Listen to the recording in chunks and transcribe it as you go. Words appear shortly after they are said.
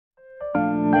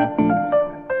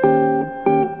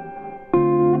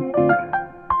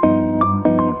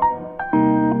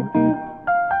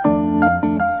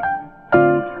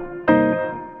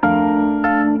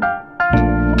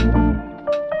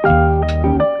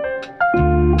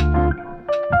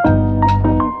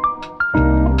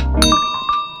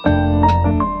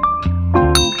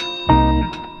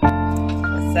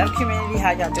Community,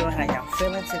 how y'all doing? How y'all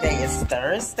feeling? Today is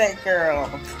Thursday, girl,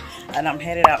 and I'm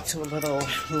headed out to a little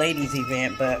ladies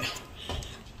event, but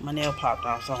my nail popped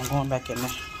off, so I'm going back in there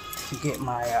to get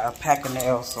my pack of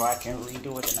nails so I can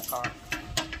redo it in the car.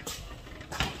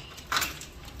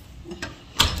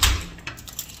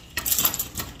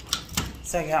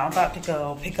 So yeah, I'm about to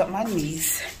go pick up my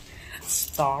niece,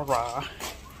 Stara,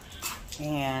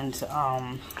 and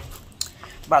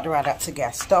about to ride out to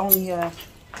Gastonia,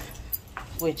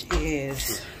 which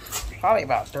is probably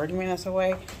about 30 minutes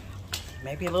away,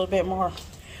 maybe a little bit more.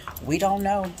 We don't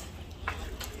know,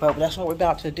 but that's what we're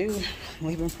about to do.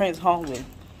 Leaving Prince home with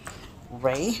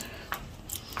Ray.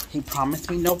 He promised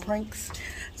me no pranks,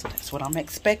 so that's what I'm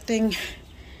expecting.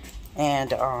 And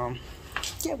yeah,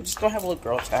 we're just gonna have a little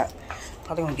girl time.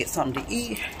 Probably gonna get something to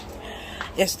eat.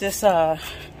 It's this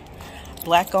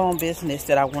black-owned business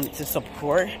that I wanted to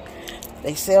support.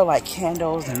 They sell like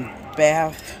candles and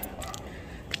bath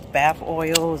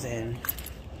oils and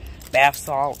bath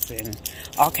salts and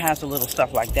all kinds of little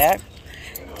stuff like that,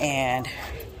 and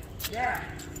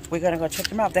we're gonna go check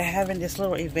them out. They're having this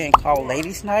little event called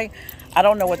Ladies Night. I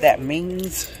don't know what that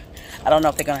means. I don't know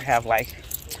if they're gonna have like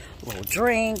little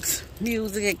drinks,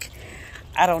 music,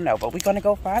 I don't know, but we're gonna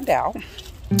go find out,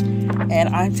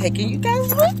 and I'm taking you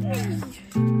guys with me.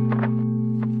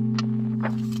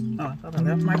 Oh, I thought I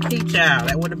left my key, child.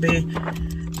 That would have been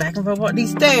back and forth up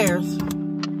these stairs.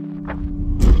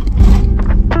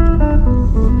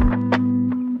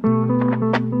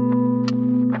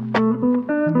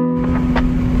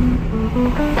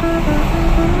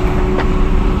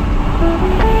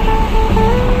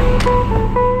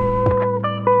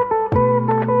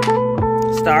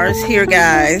 Star's here,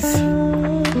 guys,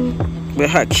 with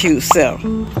her cute self,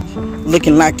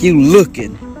 looking like you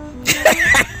looking.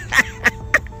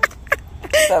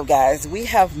 So guys, we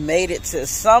have made it to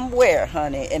somewhere,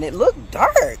 honey, and it looked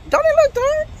dark. Don't it look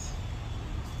dark?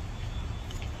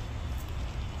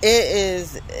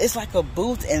 It's like a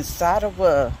booth inside of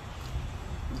a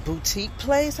boutique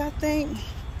place, I think.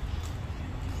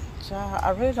 Child, I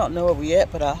really don't know where we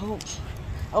at, but I hope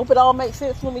it all makes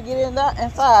sense when we get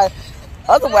inside.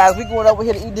 Otherwise, we going over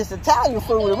here to eat this Italian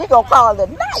food, and we gonna call it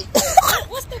a night.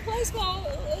 What's the place called?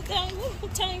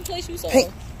 What Italian place you saw?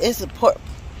 It's a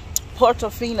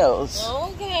Portofino's.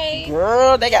 Okay.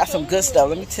 Girl, they got some good stuff.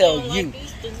 Let me tell you. Like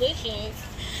it's delicious.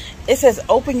 It says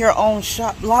open your own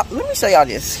shop. Let me show y'all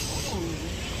this.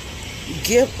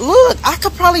 Look, I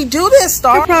could probably do this,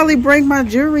 Star. I could probably bring my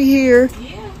jewelry here.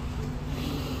 Yeah.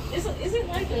 Is it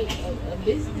like a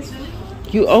business?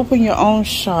 You open your own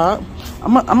shop.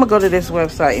 I'm gonna go to this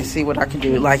website and see what I can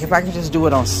do. Like if I can just do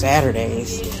it on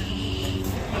Saturdays.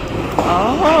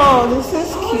 Oh, this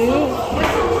is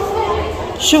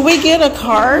cute. Should we get a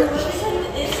card?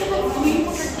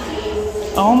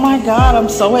 Oh my God, I'm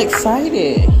so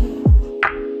excited.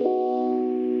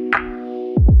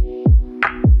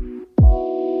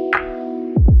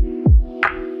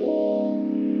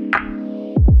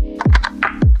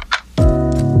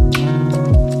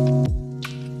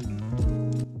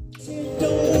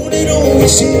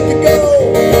 See you go.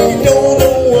 You don't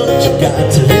know what you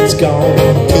got till it's gone.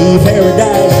 Cave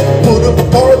paradise, put up a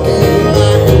parking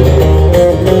lot.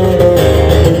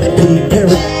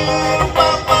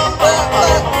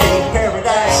 Cave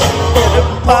paradise, put up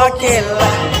a parking lot.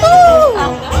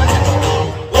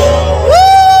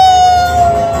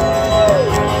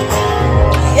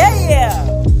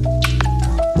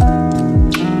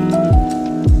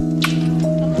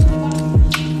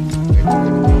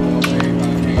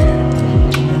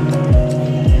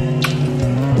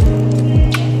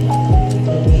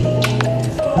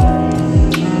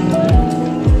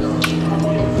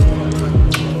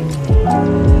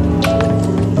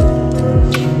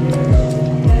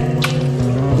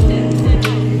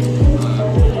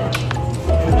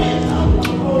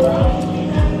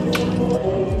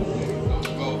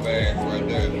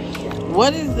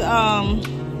 What is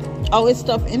oh, it's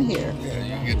stuff in here.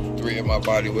 Yeah, you can get 3 of my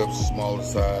body whips, smaller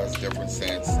size, different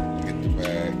scents. You get the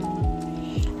bag.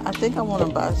 I think I want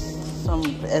to buy some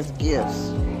as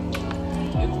gifts.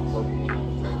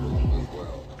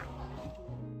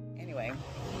 Anyway,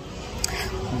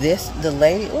 the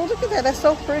lady, oh look at that, that's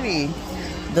so pretty.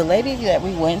 The lady that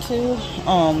we went to,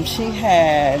 she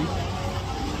had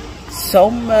so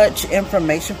much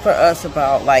information for us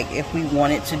about like if we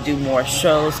wanted to do more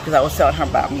shows, because I was telling her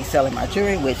about me selling my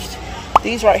jewelry, which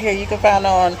these right here you can find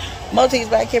on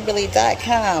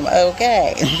motesbykimberly.com.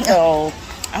 Okay. So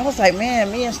I was like,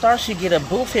 man, me and Star should get a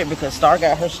booth here, because Star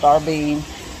got her Starbeam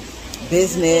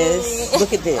business.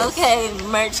 Look at this. Okay,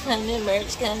 merch coming,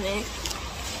 merch coming.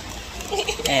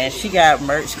 And she got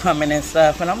merch coming and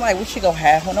stuff, and I'm like, we should go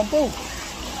have on a booth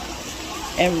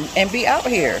and be out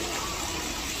here.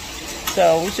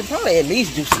 So we should probably at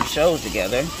least do some shows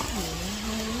together.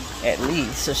 At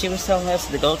least. So she was telling us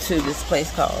to go to this place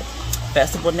called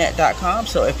festivalnet.com.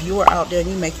 So if you are out there and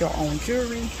you make your own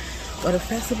jewelry, go to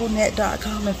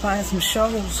festivalnet.com and find some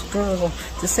shows, girl,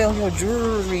 to sell your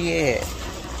jewelry at,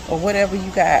 or whatever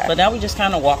you got. But now we just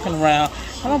kind of walking around.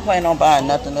 I don't plan on buying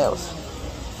nothing else.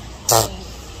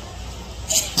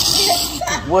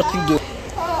 What you do?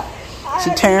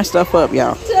 She tearing stuff up,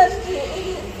 y'all.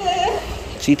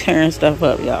 She tearing stuff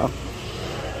up, y'all.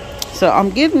 So I'm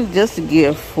getting just a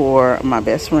gift for my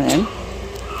best friend.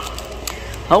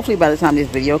 Hopefully by the time this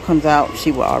video comes out,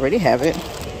 she will already have it.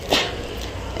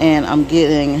 And I'm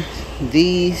getting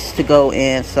these to go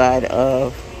inside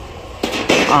of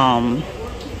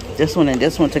this one and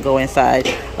this one to go inside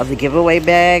of the giveaway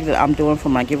bag that I'm doing for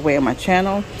my giveaway on my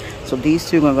channel. So these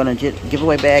two are going to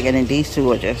giveaway bag, and then these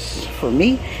two are just for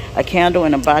me. A candle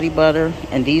and a body butter,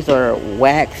 and these are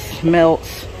wax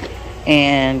melts,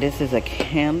 and this is a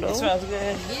candle. It smells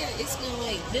good. Yeah, it smells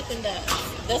like Dippin'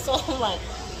 Dots. That's all I'm like.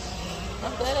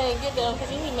 I'm glad I didn't get that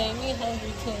because you made me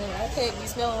hungry too. I can't be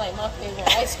smelling like my favorite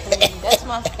ice cream. That's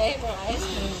my favorite ice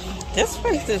cream. This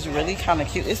place is really kind of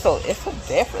cute. It's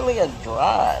definitely a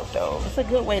drive though. It's a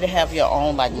good way to have your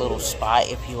own like little spot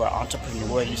if you are an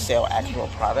entrepreneur and you sell actual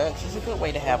products. It's a good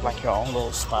way to have like your own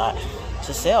little spot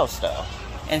to sell stuff.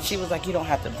 And she was like, you don't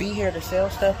have to be here to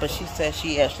sell stuff, but she said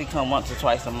she actually come once or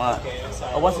twice a month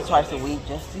or once or twice a week,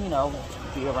 just, you know,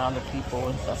 be around the people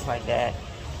and stuff like that.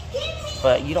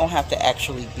 But you don't have to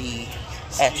actually be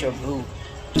at your booth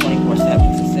 24/7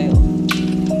 to sell.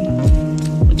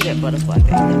 Look at that butterfly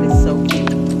thing. That is so cute.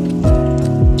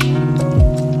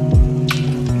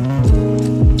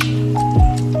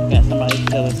 Got somebody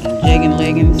selling some jegging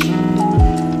leggings.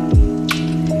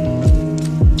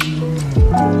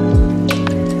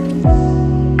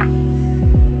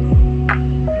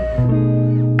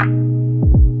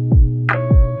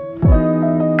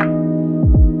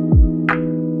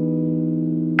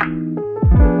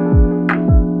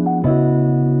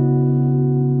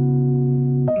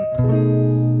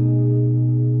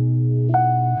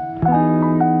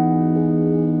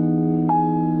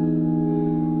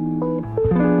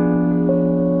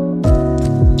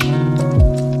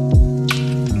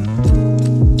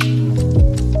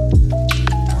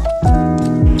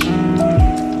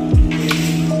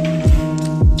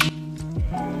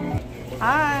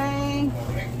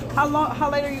 How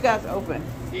late are you guys open?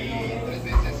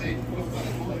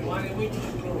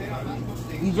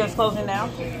 You just closing now?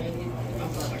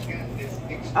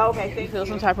 Oh, okay, so you feel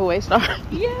some type of way, Star?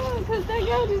 Yeah, because that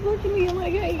girl just looked at me and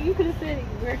like, hey, you could have said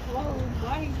we're closed.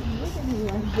 Why are you looking at me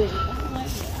like this? I'm like,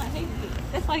 I hate it.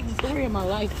 That's like the story of my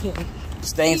life.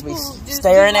 Stains be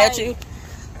staring at you.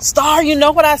 Star, you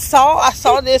know what I saw? I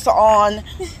saw this on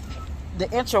the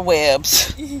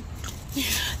interwebs.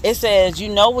 It says, you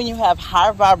know when you have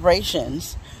high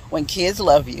vibrations, when kids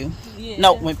love you,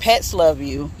 no, when pets love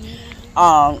you,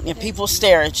 and people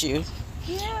stare at you,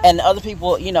 and other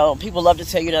people, you know, people love to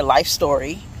tell you their life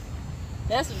story.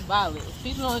 That's valid.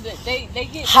 People know that they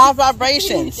get high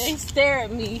vibrations. They stare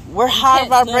at me. We're high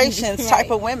vibrations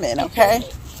type of women, okay?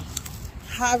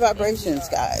 High vibrations,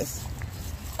 guys.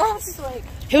 I was like,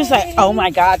 he was like, oh my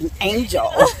God, an angel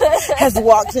has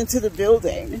walked into the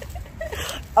building.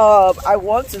 I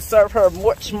want to serve her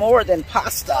much more than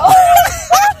pasta.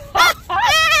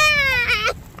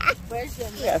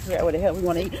 Yeah, I forgot what the hell we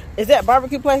want to eat. Is that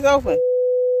barbecue place open?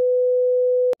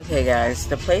 Okay guys,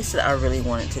 the place that I really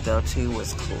wanted to go to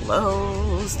was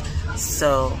closed.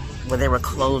 So, well, they were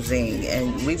closing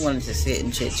and we wanted to sit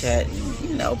and chit chat and,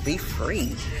 you know, be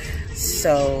free.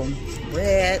 So,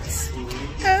 let's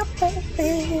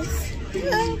applebees.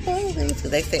 So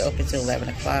they stay open till 11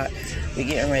 o'clock. We're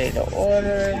getting ready to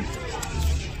order.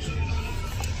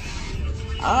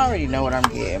 I already know what I'm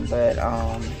getting, but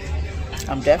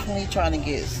I'm definitely trying to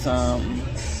get some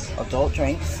adult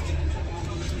drinks.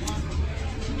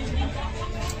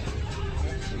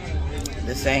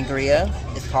 The sangria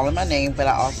is calling my name, but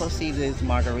I also see these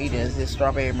margaritas, this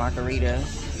strawberry margarita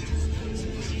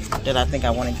that I think I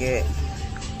want to get.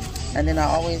 And then I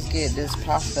always get this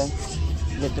pasta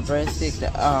with the breadstick,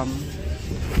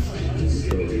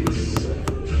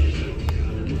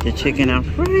 the chicken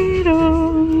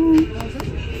Alfredo.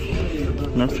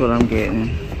 That's what I'm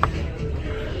getting.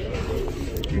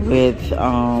 With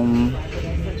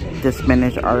the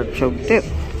spinach artichoke dip.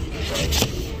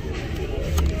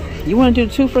 You want to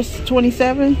do 2 for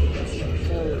 $27?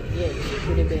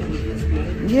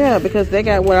 Yeah, because they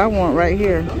got what I want right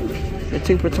here. The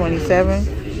 2 for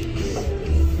 $27.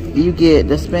 You get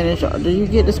the spinach. Do you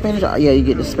get the spinach? Yeah, you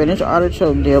get the spinach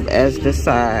artichoke dip as the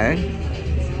side.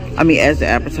 I mean, as the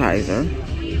appetizer.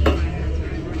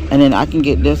 And then I can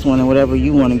get this one and whatever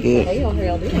you want to get.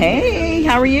 Hey,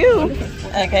 how are you?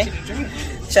 Okay.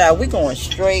 Child, we're going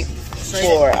straight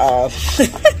for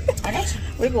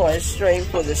we're going straight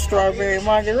for the strawberry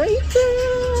margarita.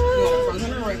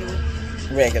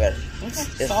 Regular.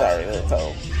 It's sorry, little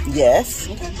cold. Yes.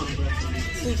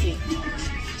 Sweetie.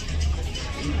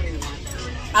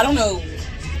 I don't know.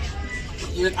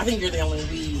 I think you're the only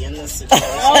we in this situation.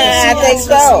 I think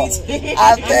so.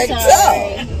 I think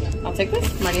so. I'll take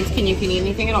this. My name's Kenya. If you need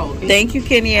anything at all. Okay? Thank you,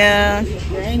 Kenya. I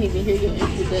didn't even hear your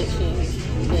introduction.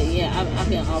 But yeah, I've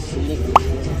been off the liquor.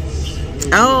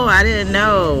 Oh, I didn't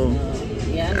know.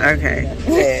 Yeah. Okay.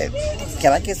 Said,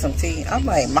 can I get some tea? I'm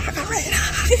like, margarita.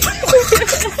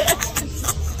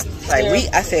 Like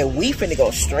I said, we finna go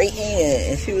straight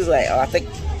in. And she was like, oh, I think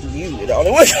you the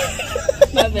only one.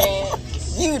 My bad.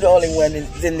 You the only one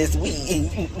that's in this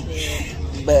week.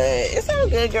 But it's all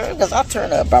good, girl, because I'll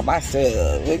turn up by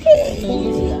myself.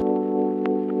 Okay.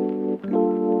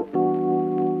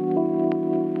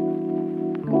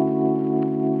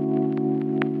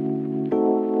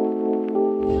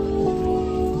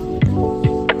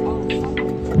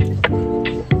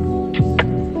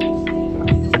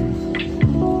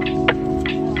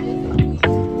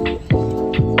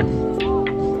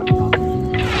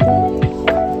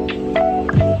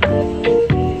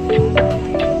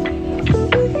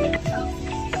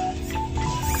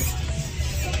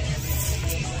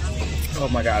 Oh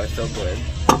my God, it's so good.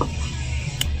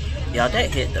 Y'all,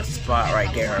 that hit the spot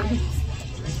right there.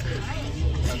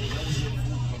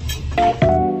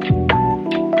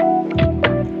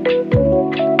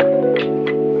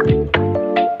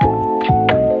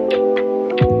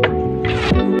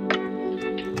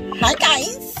 Hi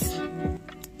guys.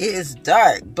 It is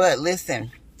dark, but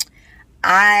listen,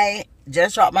 I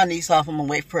just dropped my niece off. I'm gonna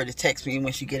wait for her to text me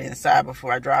when she get inside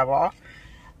before I drive off.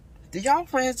 Do y'all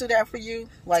friends do that for you?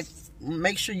 Like,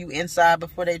 make sure you inside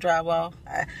before they drive off?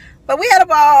 But we had a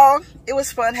ball. It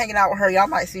was fun hanging out with her. Y'all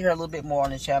might see her a little bit more on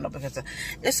the channel because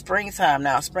it's springtime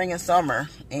now, spring and summer.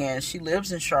 And she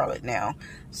lives in Charlotte now.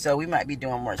 So we might be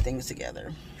doing more things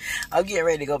together. I'm getting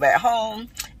ready to go back home.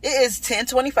 It is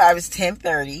 10:25. It's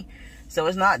 10:30. So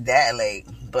it's not that late.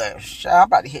 But I'm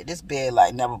about to hit this bed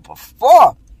like never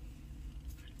before.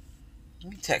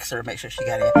 Let me text her to make sure she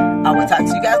got in. I will talk to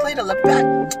you guys later. Love you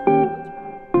back.